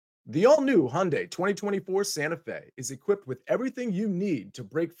The all-new Hyundai 2024 Santa Fe is equipped with everything you need to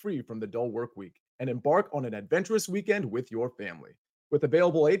break free from the dull work week and embark on an adventurous weekend with your family. With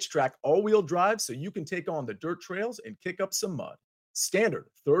available H-Track all-wheel drive so you can take on the dirt trails and kick up some mud. Standard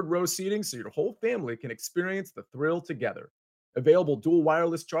third-row seating so your whole family can experience the thrill together. Available dual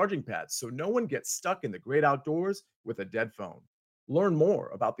wireless charging pads so no one gets stuck in the great outdoors with a dead phone. Learn more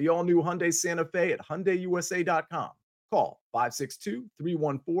about the all-new Hyundai Santa Fe at HyundaiUSA.com. Call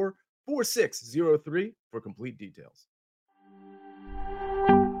 562-314-4603 for complete details.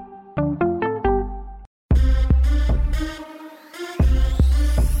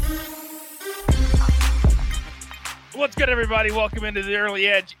 What's good, everybody? Welcome into the Early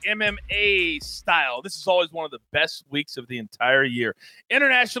Edge MMA style. This is always one of the best weeks of the entire year.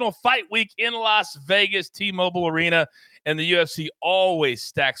 International Fight Week in Las Vegas, T-Mobile Arena, and the UFC always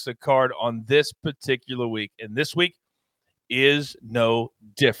stacks a card on this particular week. And this week is no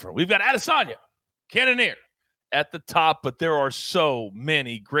different. We've got Adesanya, Cannonier at the top, but there are so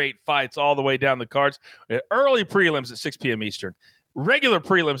many great fights all the way down the cards. Early prelims at 6 p.m. Eastern. Regular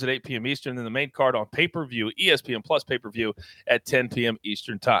prelims at 8 p.m. Eastern, and the main card on pay-per-view, ESPN Plus pay-per-view at 10 p.m.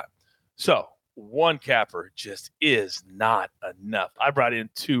 Eastern time. So one capper just is not enough. I brought in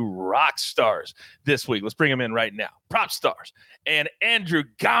two rock stars this week. Let's bring them in right now. Prop stars and Andrew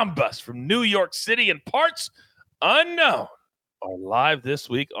Gambus from New York City and parts unknown are live this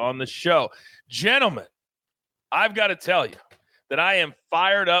week on the show. Gentlemen, I've got to tell you that I am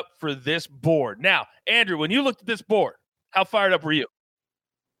fired up for this board. Now, Andrew, when you looked at this board, how fired up were you?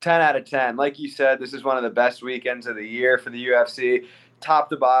 10 out of 10. Like you said, this is one of the best weekends of the year for the UFC. Top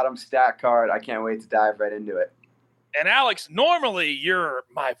to bottom, stack card. I can't wait to dive right into it. And Alex, normally you're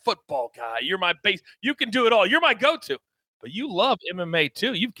my football guy. You're my base. You can do it all. You're my go-to. But you love MMA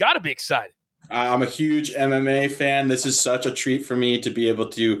too. You've got to be excited. I'm a huge MMA fan. This is such a treat for me to be able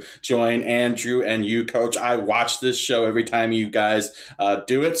to join Andrew and you, Coach. I watch this show every time you guys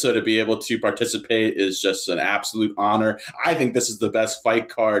do it, so to be able to participate is just an absolute honor. I think this is the best fight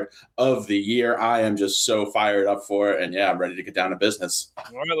card of the year. I am just so fired up for it, and yeah, I'm ready to get down to business. All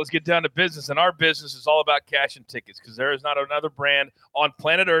right, let's get down to business, and our business is all about cash and tickets because there is not another brand on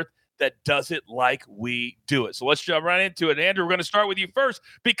planet Earth that does it like we do it. So let's jump right into it. Andrew, we're going to start with you first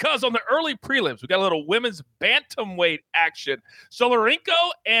because on the early prelims, we got a little women's bantamweight action. Stoliarenko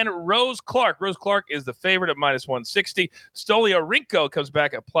and Rose Clark. Rose Clark is the favorite at minus 160. Stoliarenko comes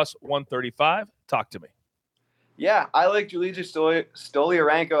back at plus 135. Talk to me. Yeah, I like Julija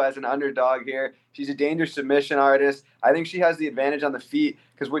Stoliarenko as an underdog here. She's a dangerous submission artist. I think she has the advantage on the feet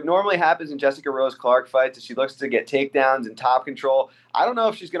because what normally happens in Jessica Rose Clark fights is she looks to get takedowns and top control. I don't know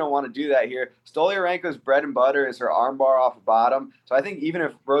if she's going to want to do that here. Stoliarenko's bread and butter is her armbar off the bottom. So I think even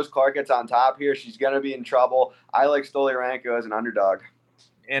if Rose Clark gets on top here, she's going to be in trouble. I like Stoliarenko as an underdog.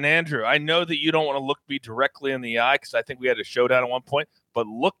 And Andrew, I know that you don't want to look me directly in the eye because I think we had a showdown at one point, but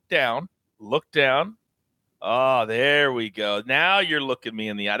look down. Oh, there we go. Now you're looking me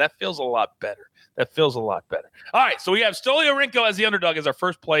in the eye. That feels a lot better. All right, so we have Stoliarenko as the underdog as our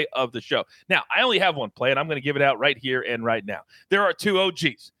first play of the show. Now, I only have one play, and I'm going to give it out right here and right now. There are two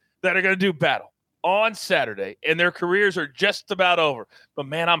OGs that are going to do battle on Saturday, and their careers are just about over. But,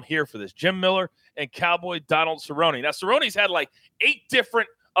 man, I'm here for this. Jim Miller and Cowboy Donald Cerrone. Now, Cerrone's had like 8 different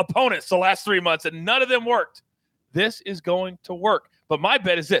opponents the last 3 months, and none of them worked. This is going to work. But my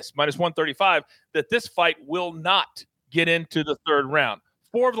bet is this, minus 135, that this fight will not get into the third round.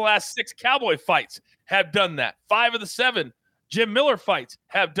 4 of the last 6 Cowboy fights have done that. 5 of the 7 Jim Miller fights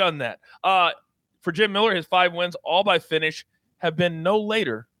have done that. For Jim Miller, his 5 wins, all by finish, have been no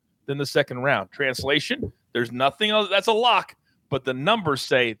later than the second round. Translation, there's nothing else that's a lock, but the numbers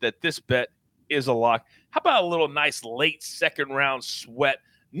say that this bet is a lock. How about a little nice late second round sweat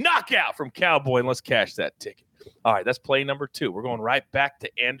knockout from Cowboy, and let's cash that ticket. All right, that's play number 2. We're going right back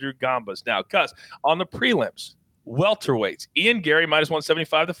to Andrew Gambus now because on the prelims, welterweights, Ian Gary, minus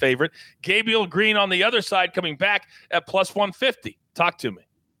 175, the favorite. Gabriel Green on the other side coming back at plus 150. Talk to me.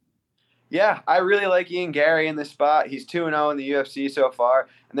 Yeah, I really like Ian Gary in this spot. He's 2-0 in the UFC so far,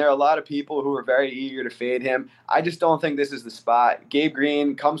 and there are a lot of people who are very eager to fade him. I just don't think this is the spot. Gabe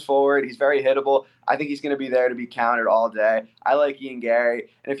Green comes forward. He's very hittable. I think he's going to be there to be countered all day. I like Ian Gary.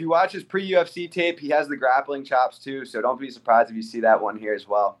 And if you watch his pre-UFC tape, he has the grappling chops too, so don't be surprised if you see that one here as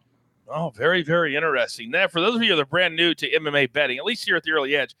well. Oh, very, very interesting. Now, for those of you that are brand new to MMA betting, at least here at the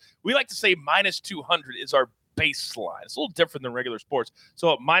Early Edge, we like to say minus 200 is our baseline. It's a little different than regular sports.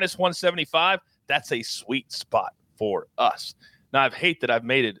 So at minus 175, that's a sweet spot for us. Now, I hate that I've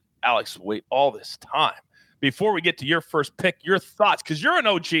made it Alex wait all this time. Before we get to your first pick, your thoughts, because you're an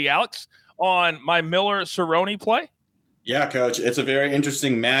OG, Alex, on my Miller Cerrone play. Yeah, Coach, it's a very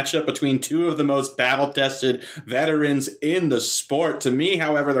interesting matchup between two of the most battle-tested veterans in the sport. To me,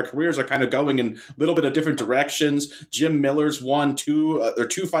 however, their careers are kind of going in a little bit of different directions. Jim Miller's won two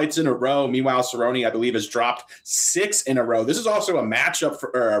fights in a row. Meanwhile, Cerrone, I believe, has dropped 6 in a row. This is also a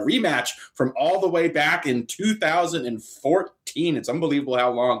rematch from all the way back in 2014. It's unbelievable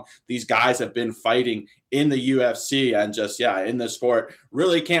how long these guys have been fighting in the UFC and in the sport.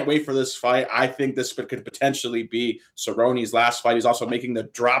 Really can't wait for this fight. I think this could potentially be Cerrone's last fight. He's also making the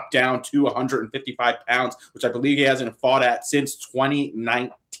drop down to 155 pounds, which I believe he hasn't fought at since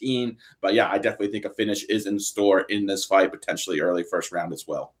 2019. But I definitely think a finish is in store in this fight, potentially early first round as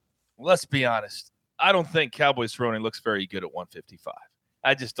well. Let's be honest. I don't think Cowboy Cerrone looks very good at 155.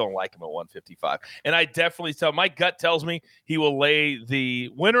 I just don't like him at 155. And I definitely my gut tells me he will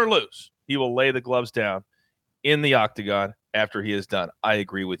win or lose, he will lay the gloves down in the octagon after he is done. I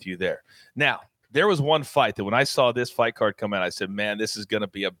agree with you there. Now, there was one fight that when I saw this fight card come out, I said, man, this is going to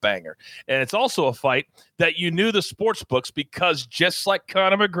be a banger. And it's also a fight that you knew the sports books, because just like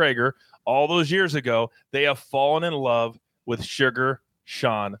Conor McGregor all those years ago, they have fallen in love with Sugar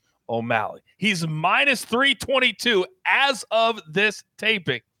Sean O'Malley. He's minus 322 as of this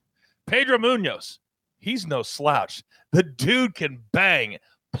taping. Pedro Munoz, he's no slouch. The dude can bang.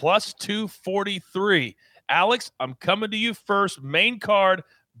 Plus 243. Alex, I'm coming to you first. Main card,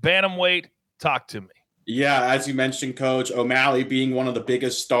 bantamweight. Talk to me. Yeah, as you mentioned, Coach, O'Malley being one of the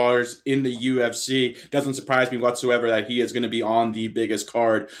biggest stars in the UFC, doesn't surprise me whatsoever that he is going to be on the biggest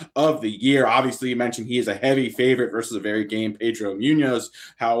card of the year. Obviously, you mentioned he is a heavy favorite versus a very game Pedro Munoz.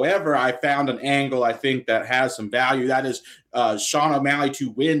 However, I found an angle I think that has some value. That is Sean O'Malley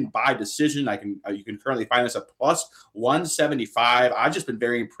to win by decision. You can currently find this at plus 175. I've just been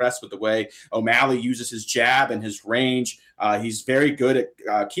very impressed with the way O'Malley uses his jab and his range. He's very good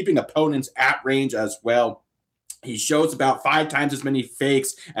at keeping opponents at range as well. He shows about 5 times as many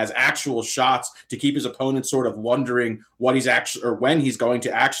fakes as actual shots to keep his opponent sort of wondering what he's actually, or when he's going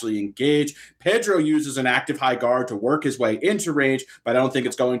to actually engage. Pedro uses an active high guard to work his way into range, but I don't think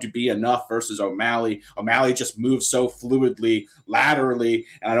it's going to be enough versus O'Malley. O'Malley just moves so fluidly laterally,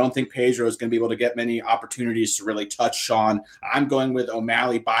 and I don't think Pedro is going to be able to get many opportunities to really touch Sean. I'm going with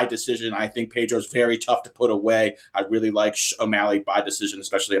O'Malley by decision. I think Pedro's very tough to put away. I really like O'Malley by decision,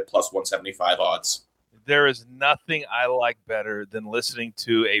 especially at plus 175 odds. There is nothing I like better than listening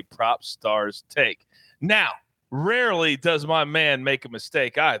to a prop star's take. Now, rarely does my man make a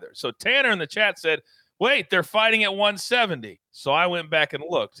mistake either. So Tanner in the chat said, wait, they're fighting at 170. So I went back and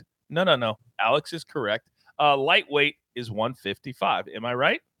looked. No. Alex is correct. Lightweight is 155. Am I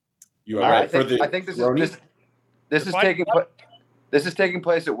right? You are right. I think this is taking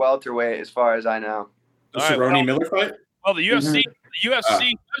place at welterweight, as far as I know. The Cerrone Miller fight? Well, the UFC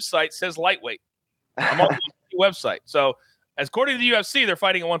website says lightweight. I'm on the website. So, according to the UFC, they're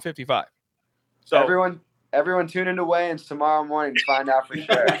fighting at 155. So everyone tune into weigh-ins tomorrow morning to find out for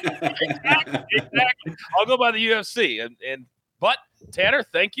sure. Exactly. I'll go by the UFC. But Tanner,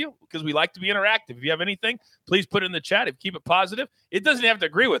 thank you, because we like to be interactive. If you have anything, please put it in the chat. If keep it positive. It doesn't have to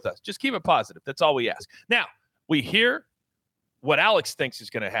agree with us. Just keep it positive. That's all we ask. Now, we hear what Alex thinks is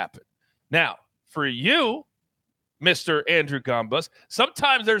going to happen. Now, for you, Mr. Andrew Gambus,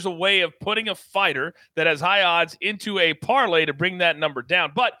 sometimes there's a way of putting a fighter that has high odds into a parlay to bring that number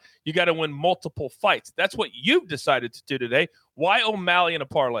down, but you got to win multiple fights. That's what you've decided to do today. Why O'Malley in a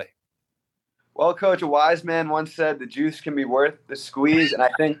parlay? Well, Coach, a wise man once said the juice can be worth the squeeze, and I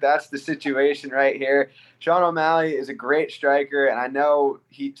think that's the situation right here. Sean O'Malley is a great striker, and I know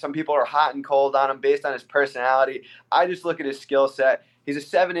some people are hot and cold on him based on his personality. I just look at his skill set. He's a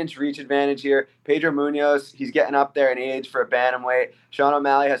 7-inch reach advantage here. Pedro Munoz, he's getting up there in age for a bantamweight. Sean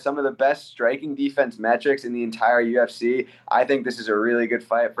O'Malley has some of the best striking defense metrics in the entire UFC. I think this is a really good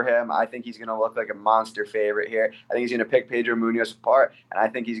fight for him. I think he's going to look like a monster favorite here. I think he's going to pick Pedro Munoz apart, and I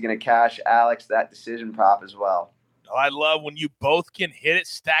think he's going to cash Alex that decision prop as well. I love when you both can hit it,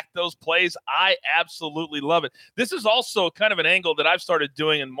 stack those plays. I absolutely love it. This is also kind of an angle that I've started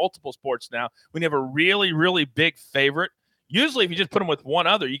doing in multiple sports now. When you have a really, really big favorite, usually, if you just put them with one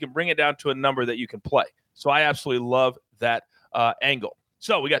other, you can bring it down to a number that you can play. So I absolutely love that angle.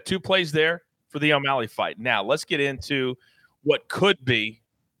 So we got 2 plays there for the O'Malley fight. Now, let's get into what could be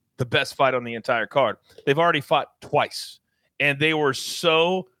the best fight on the entire card. They've already fought twice, and they were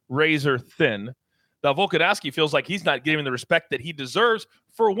so razor thin that Volkanovski feels like he's not getting the respect that he deserves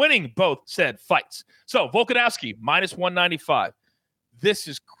for winning both said fights. So Volkanovski, minus 195. This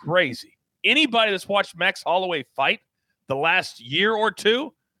is crazy. Anybody that's watched Max Holloway fight the last year or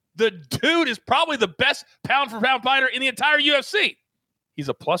two, the dude is probably the best pound-for-pound fighter in the entire UFC. He's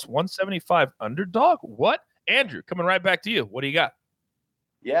a plus 175 underdog. What? Andrew, coming right back to you. What do you got?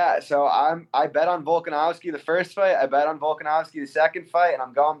 Yeah, so I bet on Volkanovski the first fight. I bet on Volkanovski the second fight, and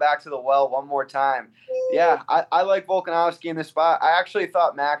I'm going back to the well one more time. Yeah, I like Volkanovski in this spot. I actually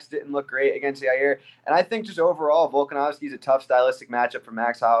thought Max didn't look great against Yair, and I think just overall Volkanovski is a tough stylistic matchup for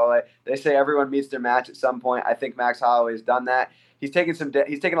Max Holloway. They say everyone meets their match at some point. I think Max Holloway has done that. He's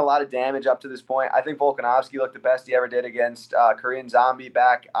taken a lot of damage up to this point. I think Volkanovski looked the best he ever did against Korean Zombie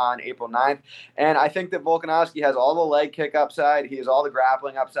back on April 9th. And I think that Volkanovski has all the leg kick upside. He has all the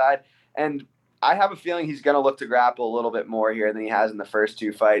grappling upside. And I have a feeling he's going to look to grapple a little bit more here than he has in the first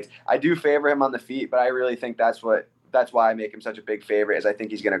two fights. I do favor him on the feet, but I really think that's why I make him such a big favorite, is I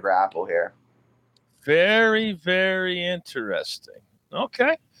think he's going to grapple here. Very, very interesting.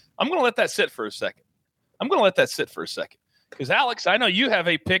 Okay. I'm going to let that sit for a second. Because, Alex, I know you have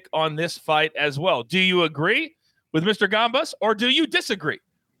a pick on this fight as well. Do you agree with Mr. Gambas, or do you disagree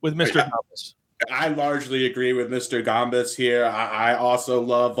with Mr. Gambas? I largely agree with Mr. Gambas here. I also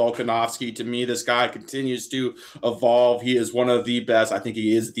love Volkanovski. To me, this guy continues to evolve. He is one of the best. I think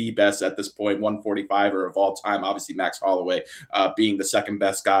he is the best at this point, 145er of all time. Obviously, Max Holloway being the second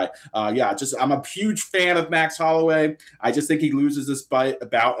best guy. I'm a huge fan of Max Holloway. I just think he loses this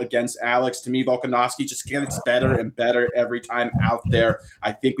bout against Alex. To me, Volkanovski just gets better and better every time out there.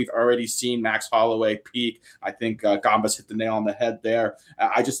 I think we've already seen Max Holloway peak. I think Gambas hit the nail on the head there.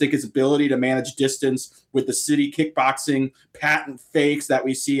 I just think his ability to manage distance with the city kickboxing patent fakes that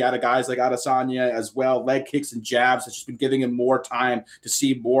we see out of guys like Adesanya as well, leg kicks and jabs, has just been giving him more time to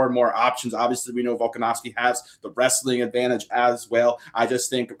see more and more options. Obviously, we know Volkanovski has the wrestling advantage as well. I just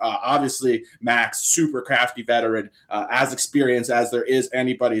think, obviously, Max, super crafty veteran, as experienced as there is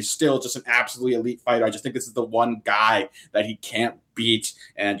anybody, still just an absolutely elite fighter. I just think this is the one guy that he can't beat.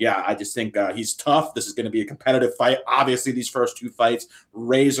 And yeah, I just think he's tough. This is going to be a competitive fight. Obviously, these first two fights,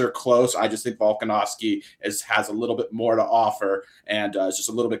 razor close. I just think Volkanovski has a little bit more to offer and is just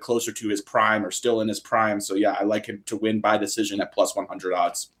a little bit closer to his prime, or still in his prime. So yeah, I like him to win by decision at plus 100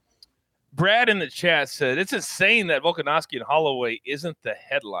 odds. Brad in the chat said, it's insane that Volkanovski and Holloway isn't the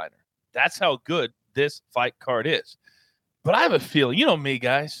headliner. That's how good this fight card is. But I have a feeling, you know me,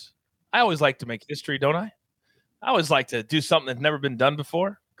 guys, I always like to make history, don't I? I always like to do something that's never been done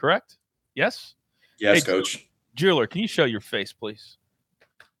before, correct? Yes? Yes, hey, Coach. Jeweler, can you show your face, please?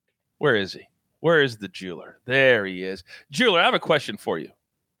 Where is he? Where is the jeweler? There he is. Jeweler, I have a question for you.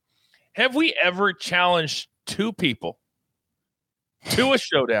 Have we ever challenged two people to a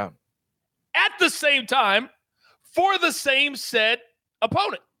showdown at the same time for the same said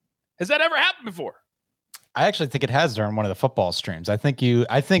opponent? Has that ever happened before? I actually think it has during one of the football streams. I think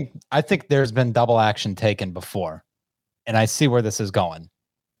there's been double action taken before, and I see where this is going.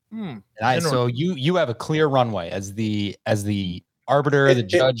 So you have a clear runway as the arbiter, the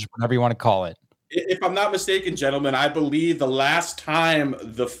judge, whatever you want to call it. If I'm not mistaken, gentlemen, I believe the last time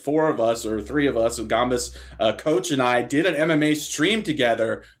the four of us, or three of us, Gambas, Coach, and I did an MMA stream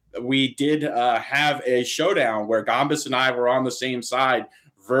together, we did have a showdown where Gambas and I were on the same side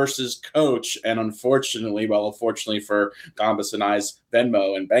versus Coach. And unfortunately for Gambas and I's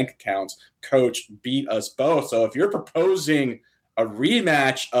Venmo and bank accounts, Coach beat us both. So if you're proposing a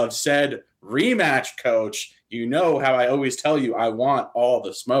rematch of said rematch, Coach, you know how I always tell you I want all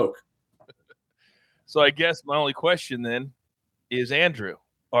the smoke. So I guess my only question then is, Andrew,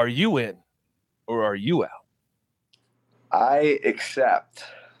 are you in or are you out? I accept.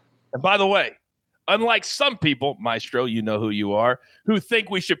 And by the way, unlike some people, Maestro, you know who you are, who think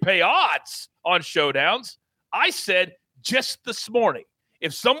we should pay odds on showdowns, I said just this morning,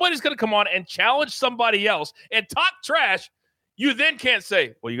 if somebody's going to come on and challenge somebody else and talk trash, you then can't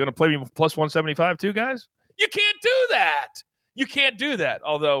say, well, you're going to play me plus 175 too, guys? You can't do that. You can't do that.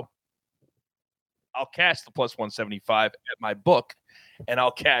 Although I'll cash the plus 175 at my book, and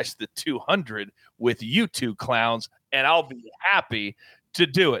I'll cash the 200 with you two clowns, and I'll be happy to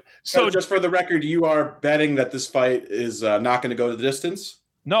do it. So just for the record, you are betting that this fight is not going to go to the distance?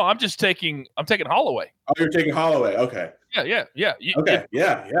 No, I'm taking Holloway. Oh, you're taking Holloway. Okay. Yeah. Okay.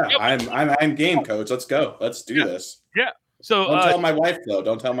 I'm game, Coach. Let's go. Let's do this. Yeah. So don't tell my wife though.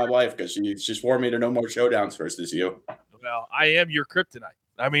 Don't tell my wife, because she swore me to no more showdowns versus you. Well, I am your kryptonite.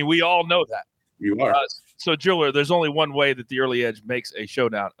 I mean, we all know that. You are. So, Jeweler, there's only one way that the early edge makes a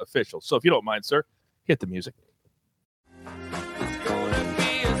showdown official. So if you don't mind, sir, hit the music.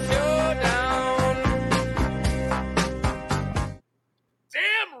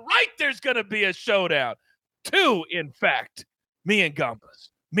 Damn right there's going to be a showdown. Two, in fact. Me and Gambas.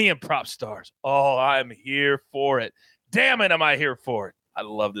 Me and Prop Stars. Oh, I'm here for it. Damn it, am I here for it. I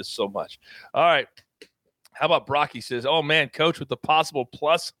love this so much. All right. How about Brocky says, oh, man, Coach, with the possible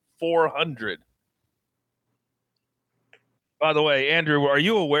plus 400. By the way, Andrew, are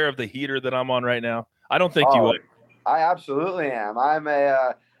you aware of the heater that I'm on right now? I don't think you are. I absolutely am. I'm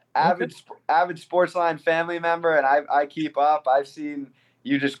a avid Sportsline family member, and I keep up. I've seen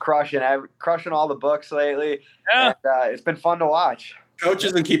you just crushing all the books lately. Yeah. And it's been fun to watch. Coach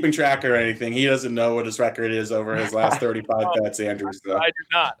isn't keeping track or anything. He doesn't know what his record is over his last 35 bets, Andrew. So. I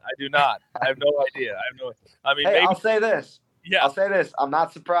do not. I have no idea. Hey, maybe, I'll say this. Yeah. I'll say this. I'm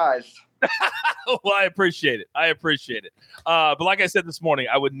not surprised. Well, I appreciate it. But like I said this morning,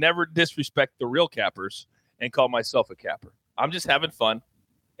 I would never disrespect the real cappers and call myself a capper. I'm just having fun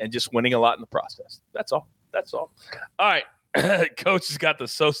and just winning a lot in the process. That's all. All right. Coach has got the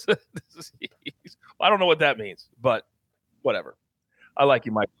Sosa. I don't know what that means, but whatever. I like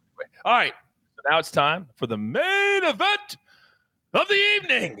you, Mike. All right. So now it's time for the main event of the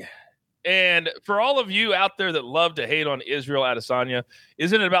evening. And for all of you out there that love to hate on Israel Adesanya,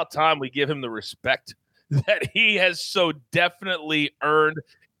 isn't it about time we give him the respect that he has so definitely earned?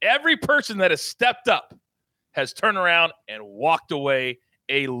 Every person that has stepped up has turned around and walked away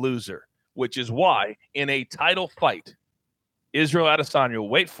a loser, which is why in a title fight, Israel Adesanya,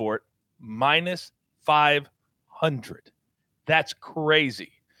 wait for it, minus 500. That's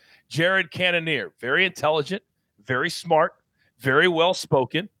crazy. Jared Cannonier, very intelligent, very smart, very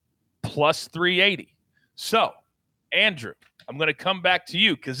well-spoken, plus 380. So, Andrew, I'm going to come back to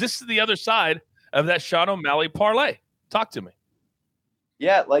you because this is the other side of that Sean O'Malley parlay. Talk to me.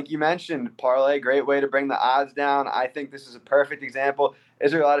 Yeah, like you mentioned, parlay, great way to bring the odds down. I think this is a perfect example.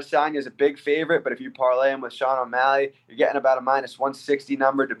 Israel Adesanya is a big favorite, but if you parlay him with Sean O'Malley, you're getting about a minus 160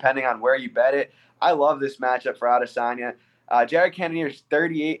 number depending on where you bet it. I love this matchup for Adesanya. Jared Cannonier is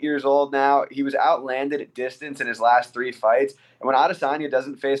 38 years old now. He was outlanded at distance in his last 3 fights. And when Adesanya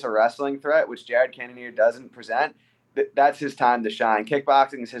doesn't face a wrestling threat, which Jared Cannonier doesn't present, that's his time to shine.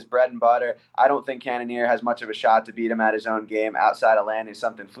 Kickboxing is his bread and butter. I don't think Cannonier has much of a shot to beat him at his own game outside of landing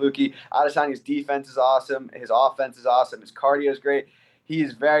something fluky. Adesanya's defense is awesome. His offense is awesome. His cardio is great. He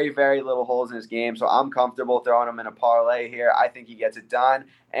has very, very little holes in his game, so I'm comfortable throwing him in a parlay here. I think he gets it done.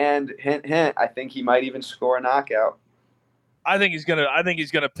 And hint, hint, I think he might even score a knockout. I think he's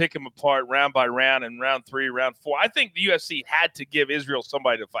gonna pick him apart round by round in round 3, round 4. I think the UFC had to give Israel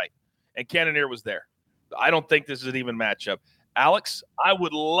somebody to fight, and Cannonier was there. I don't think this is an even matchup. Alex, I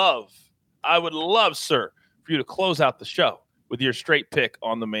would love, sir, for you to close out the show with your straight pick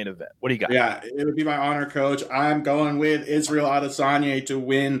on the main event. What do you got? Yeah, it would be my honor, Coach. I'm going with Israel Adesanya to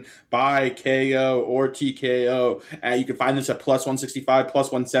win by KO or TKO. You can find this at plus 165,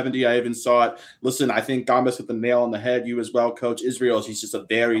 plus 170. I even saw it. Listen, I think Gambas hit the nail on the head. You as well, Coach. Israel, he's just a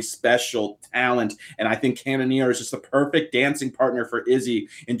very special talent. And I think Cannonier is just the perfect dancing partner for Izzy.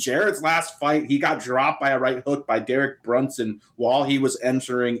 In Jared's last fight, he got dropped by a right hook by Derek Brunson while he was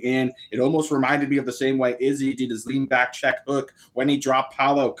entering in. It almost reminded me of the same way Izzy did his lean back check hook when he dropped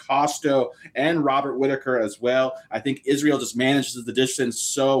Paulo Costa and Robert Whittaker as well. I think Israel just manages the distance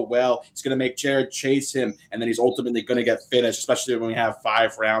so well. He's going to make Jared chase him, and then he's ultimately going to get finished, especially when we have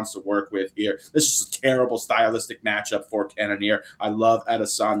 5 rounds to work with here. This is a terrible stylistic matchup for Cannonier. I love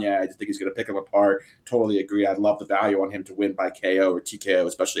Adesanya. I think he's going to pick him apart. Totally agree. I'd love the value on him to win by KO or TKO,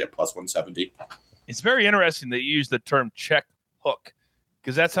 especially at plus 170. It's very interesting that you use the term check hook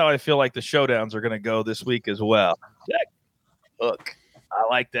because that's how I feel like the showdowns are going to go this week as well. Check hook. I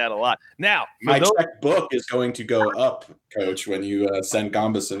like that a lot. Now, my checkbook is going to go up, Coach, when you send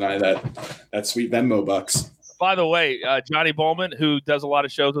Gambas and I that sweet Venmo bucks. By the way, Johnny Bowman, who does a lot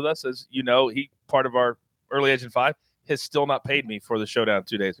of shows with us, as you know, he part of our early Agent 5, has still not paid me for the showdown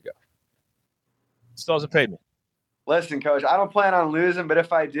 2 days ago. Still hasn't paid me. Listen, Coach, I don't plan on losing, but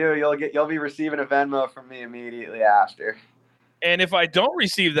if I do, you'll be receiving a Venmo from me immediately after. And if I don't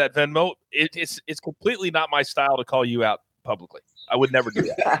receive that Venmo, it's completely not my style to call you out publicly. I would never do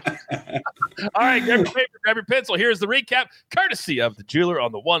that. All right, grab your paper, grab your pencil. Here's the recap, courtesy of the jeweler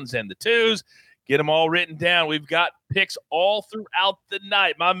on the ones and the twos. Get them all written down. We've got picks all throughout the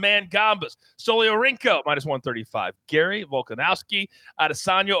night. My man Gambas, Stoliorenko, minus 135. Gary Volkanovski,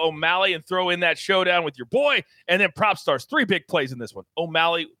 Adesanya, O'Malley, and throw in that showdown with your boy. And then prop stars, 3 big plays in this one.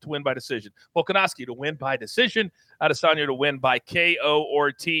 O'Malley to win by decision. Volkanovski to win by decision. Adesanya to win by KO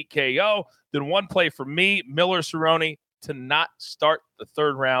or TKO. Then 1 play for me, Miller Cerrone, to not start the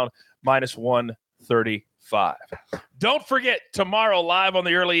 3rd round, minus 135. Don't forget, tomorrow live on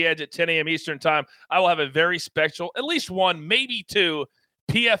the Early Edge at 10 a.m. Eastern time, I will have a very special, at least 1, maybe 2,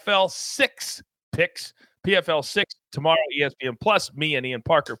 PFL 6 picks. PFL 6 tomorrow, ESPN Plus. Me and Ian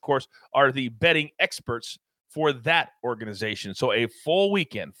Parker, of course, are the betting experts for that organization. So a full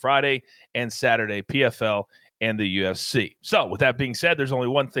weekend, Friday and Saturday, PFL and the UFC. So with that being said, there's only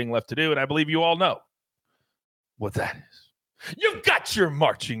one thing left to do, and I believe you all know what that is. You've got your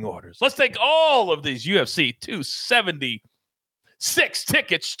marching orders. Let's take all of these UFC 276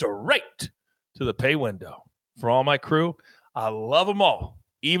 tickets straight to the pay window. For all my crew, I love them all,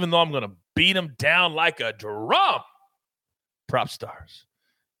 even though I'm going to beat them down like a drum. Prop stars,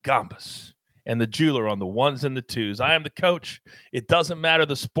 Gambas, and the jeweler on the ones and the twos. I am the coach. It doesn't matter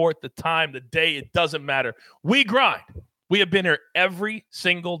the sport, the time, the day. It doesn't matter. We grind. We have been here every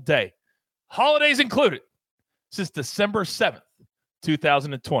single day, holidays included, since December 7th,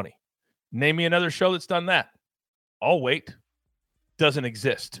 2020. Name me another show that's done that. I'll wait. Doesn't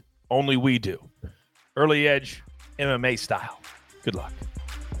exist. Only we do. Early Edge, MMA style. Good luck.